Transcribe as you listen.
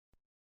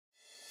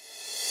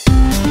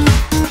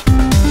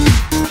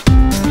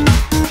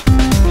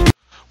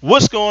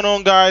What's going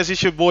on, guys?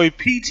 It's your boy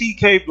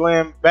PTK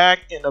Blam back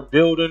in the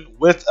building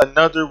with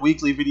another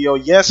weekly video.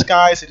 Yes,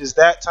 guys, it is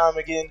that time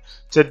again.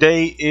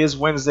 Today is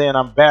Wednesday and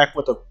I'm back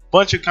with a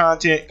bunch of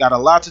content. Got a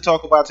lot to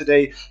talk about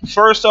today.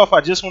 First off,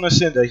 I just want to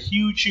send a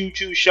huge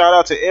shout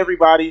out to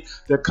everybody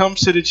that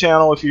comes to the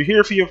channel. If you're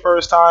here for your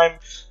first time,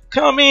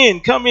 come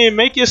in,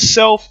 make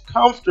yourself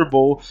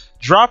comfortable.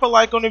 Drop a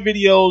like on the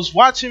videos,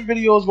 watching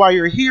videos while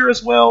you're here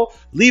as well.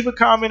 Leave a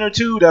comment or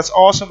two. That's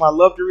awesome. I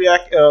love to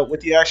react with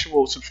the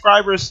actual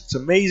subscribers. It's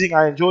amazing.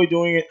 I enjoy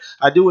doing it.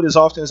 I do it as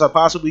often as I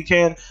possibly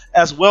can,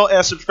 as well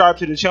as subscribe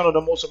to the channel, the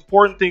most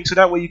important thing, so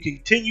that way you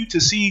continue to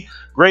see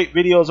great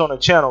videos on the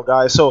channel,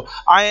 guys. So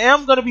I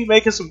am going to be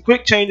making some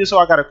quick changes, so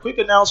I got a quick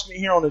announcement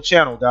here on the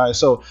channel, guys.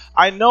 So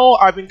I know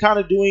I've been kind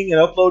of doing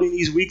and uploading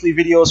these weekly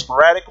videos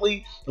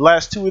sporadically the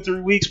last 2 or 3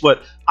 weeks,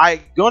 but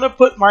I'm going to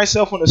put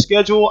myself on a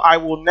schedule. I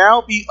will now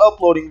be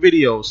uploading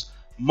videos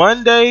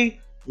Monday,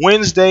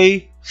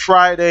 Wednesday,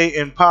 Friday,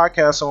 and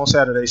podcasts on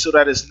Saturday. So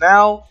that is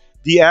now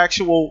the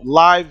actual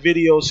live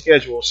video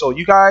schedule. So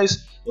you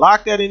guys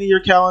lock that into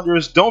your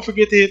calendars. Don't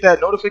forget to hit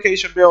that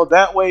notification bell.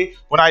 That way,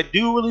 when I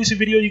do release a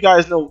video, you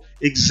guys know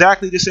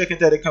exactly the second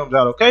that it comes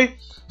out, okay?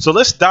 So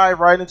let's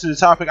dive right into the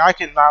topic. I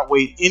cannot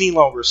wait any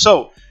longer.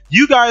 So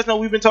you guys know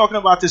we've been talking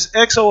about this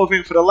XO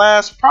event for the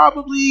last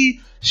probably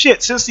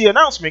since the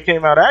announcement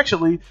came out,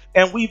 actually,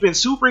 and we've been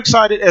super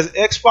excited as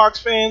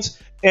Xbox fans,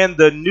 and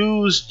the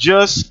news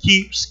just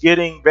keeps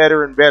getting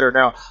better and better.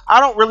 Now, I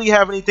don't really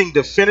have anything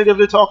definitive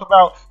to talk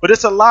about, but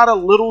it's a lot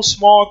of little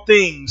small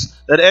things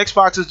that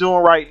Xbox is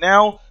doing right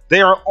now.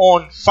 They are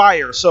on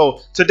fire.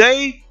 So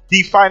today,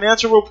 the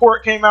financial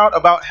report came out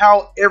about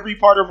how every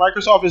part of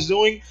Microsoft is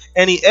doing,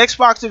 and the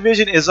Xbox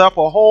division is up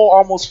a whole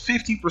almost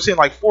 50%,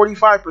 like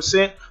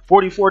 45%,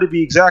 44 to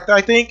be exact, I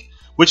think,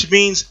 which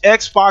means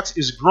Xbox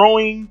is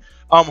growing.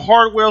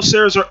 Hardware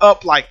sales are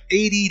up like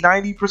 80,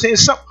 90%.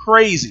 It's something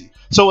crazy.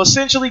 So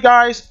essentially,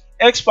 guys,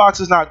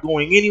 Xbox is not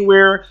going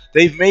anywhere.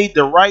 They've made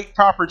the right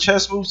proper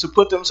chess moves to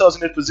put themselves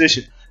in this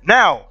position.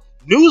 Now,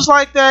 news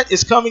like that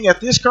is coming at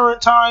this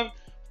current time.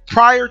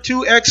 Prior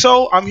to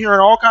XO, I'm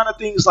hearing all kind of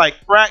things like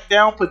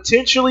Crackdown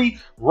potentially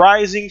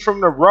rising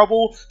from the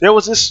rubble. There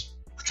was this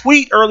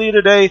tweet earlier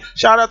today.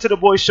 Shout out to the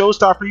boy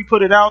Showstopper. He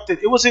put it out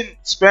that it was in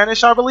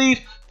Spanish, I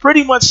believe,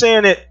 pretty much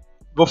saying that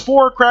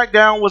before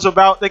Crackdown was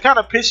about, they kind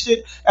of pitched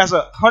it as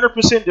a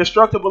 100%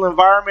 destructible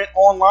environment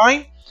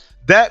online.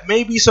 That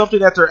may be something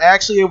that they're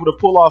actually able to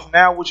pull off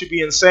now, which would be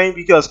insane,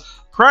 because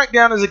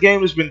Crackdown is a game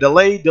that's been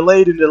delayed,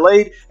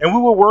 and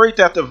we were worried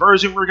that the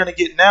version we're going to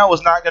get now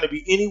is not going to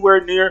be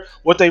anywhere near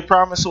what they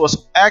promised. So it's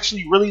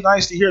actually really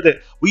nice to hear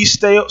that we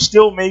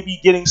still may be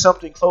getting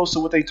something close to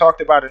what they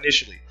talked about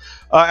initially.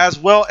 As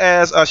well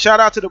as shout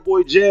out to the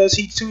boy Jez.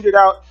 He tweeted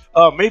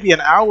out maybe an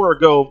hour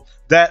ago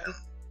that,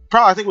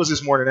 probably I think it was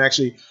this morning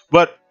actually,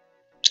 but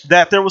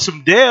that there was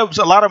some devs,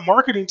 a lot of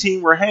marketing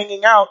team were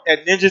hanging out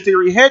at Ninja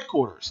Theory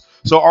headquarters.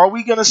 So are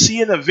we going to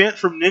see an event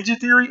from Ninja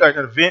Theory? Or an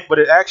event, but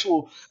an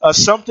actual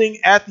something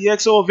at the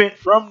XO event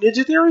from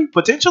Ninja Theory?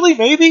 Potentially,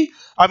 maybe.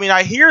 I mean,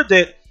 I hear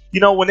that, you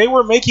know, when they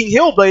were making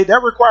Hellblade,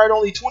 that required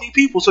only 20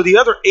 people. So the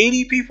other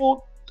 80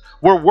 people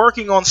were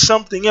working on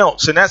something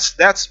else. And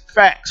that's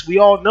facts. We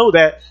all know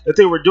that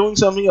they were doing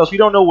something else. We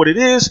don't know what it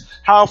is,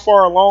 how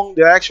far along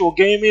the actual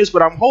game is,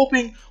 but I'm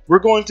hoping we're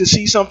going to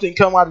see something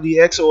come out of the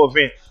XO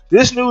event.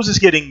 This news is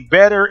getting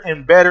better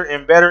and better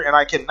and better, and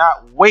I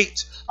cannot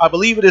wait. I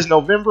believe it is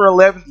November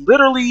 11th.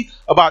 Literally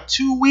about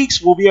 2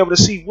 weeks, we'll be able to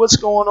see what's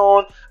going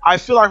on. I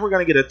feel like we're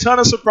going to get a ton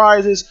of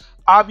surprises.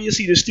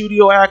 Obviously, the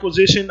studio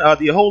acquisition,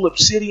 the whole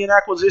Obsidian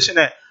acquisition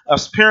that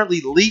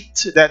apparently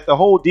leaked, that the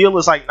whole deal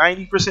is like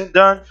 90%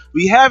 done.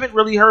 We haven't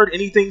really heard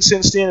anything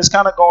since then. It's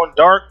kind of gone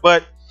dark,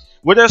 but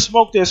where there's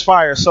smoke, there's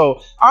fire.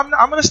 So I'm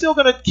still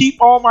going to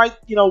keep all my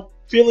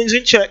feelings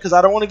in check, because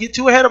I don't want to get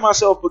too ahead of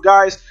myself. But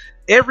guys,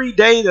 every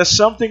day there's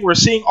something. We're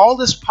seeing all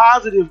this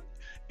positive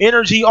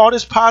energy, all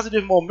this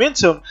positive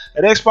momentum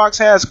that Xbox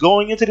has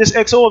going into this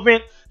XO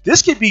event.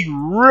 This could be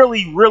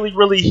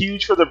really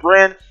huge for the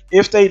brand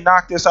if they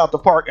knock this out the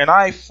park. And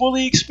I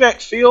fully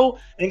expect Phil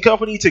and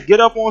company to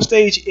get up on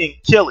stage and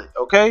kill it,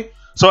 okay?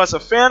 So as a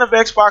fan of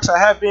Xbox, I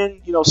have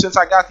been, since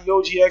I got the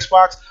OG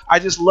Xbox, I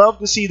just love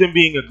to see them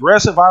being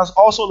aggressive. I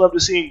also love to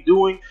see them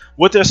doing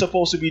what they're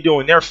supposed to be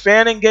doing. Their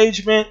fan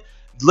engagement,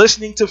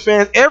 listening to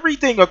fans,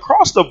 everything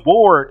across the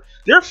board,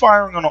 they're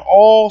firing on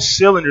all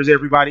cylinders,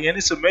 everybody, and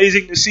it's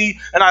amazing to see.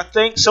 And I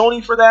thank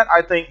Sony for that.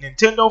 I thank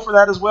Nintendo for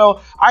that as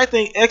well. I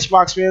thank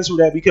Xbox fans for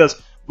that,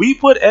 because we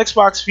put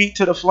Xbox feet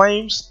to the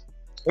flames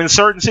in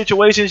certain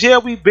situations. Yeah,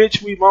 we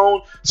bitch, we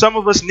moan. Some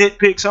of us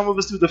nitpick, some of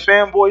us do the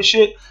fanboy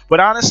shit. But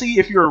honestly,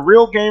 if you're a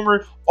real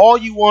gamer, all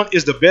you want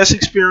is the best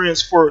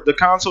experience for the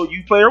console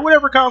you play or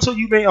whatever console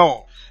you may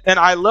own. And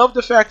I love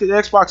the fact that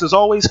Xbox has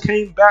always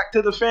came back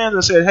to the fans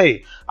and said,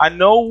 hey, I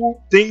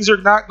know things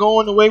are not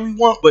going the way we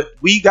want, but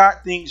we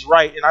got things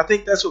right. And I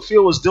think that's what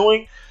Phil was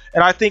doing.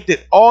 And I think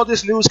that all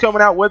this news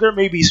coming out, whether it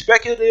may be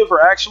speculative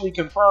or actually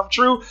confirmed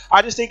true,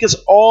 I just think it's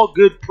all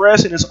good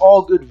press and it's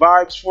all good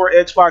vibes for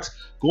Xbox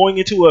going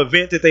into an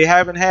event that they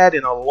haven't had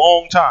in a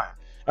long time.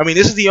 I mean,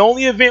 this is the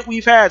only event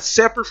we've had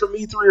separate from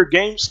E3 or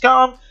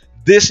Gamescom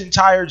this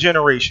entire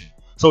generation.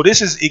 So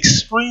this is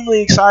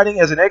extremely exciting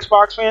as an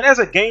Xbox fan. As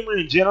a gamer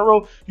in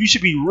general, you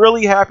should be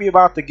really happy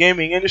about the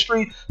gaming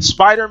industry.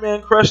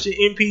 Spider-Man crushed the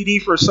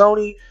NPD for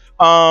Sony.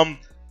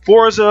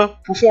 Forza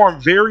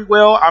performed very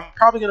well. I'm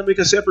probably going to make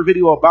a separate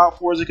video about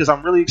Forza because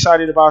I'm really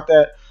excited about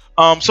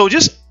that. So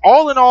just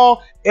all in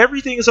all,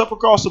 everything is up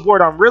across the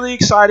board. I'm really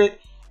excited.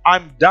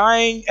 I'm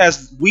dying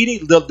as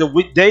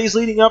the days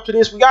leading up to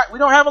this. We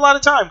don't have a lot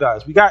of time,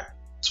 guys. We got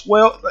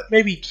 12,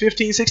 maybe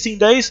 15, 16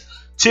 days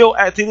till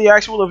the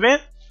actual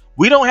event.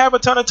 We don't have a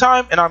ton of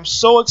time, and I'm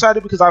so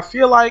excited because I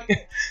feel like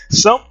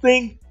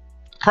something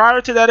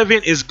prior to that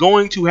event is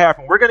going to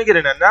happen. We're going to get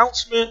an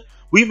announcement.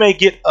 We may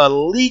get a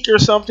leak or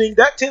something.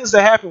 That tends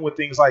to happen with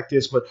things like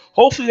this, but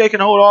hopefully they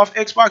can hold off.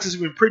 Xbox has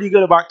been pretty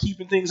good about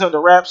keeping things under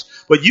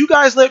wraps, but you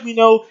guys let me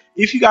know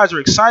if you guys are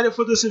excited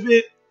for this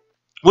event.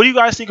 What do you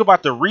guys think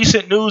about the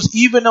recent news,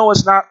 even though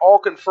it's not all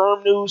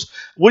confirmed news?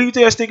 What do you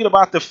guys thinking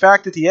about the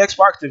fact that the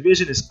Xbox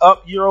division is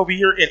up year over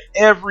year in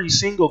every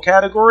single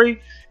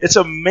category? It's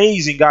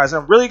amazing, guys.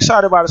 I'm really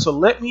excited about it, so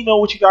let me know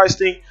what you guys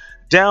think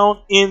down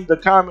in the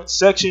comment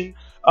section.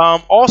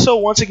 Also,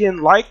 once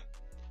again, like,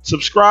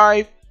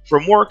 subscribe for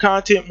more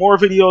content, more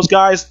videos,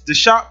 guys. The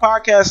Shop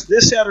Podcast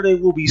this Saturday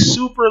will be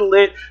super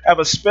lit. I have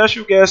a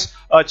special guest.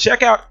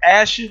 Check out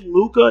Ashen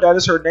Luca. That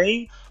is her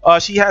name.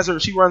 She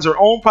runs her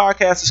own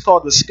podcast. It's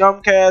called The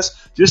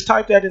Scumcast. Just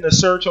type that in the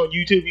search on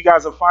YouTube. You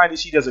guys will find it.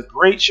 She does a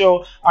great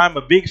show. I'm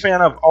a big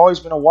fan. I've always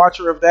been a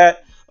watcher of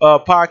that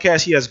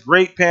podcast. She has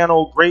great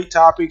panel, great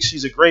topics.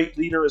 She's a great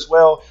leader as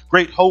well.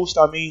 Great host,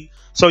 I mean.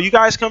 So you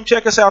guys come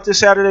check us out this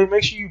Saturday.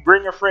 Make sure you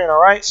bring a friend, all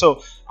right?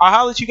 So I'll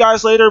holler at you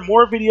guys later.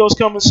 More videos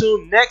coming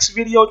soon. Next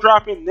video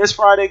dropping this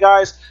Friday,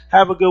 guys.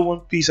 Have a good one.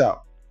 Peace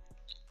out.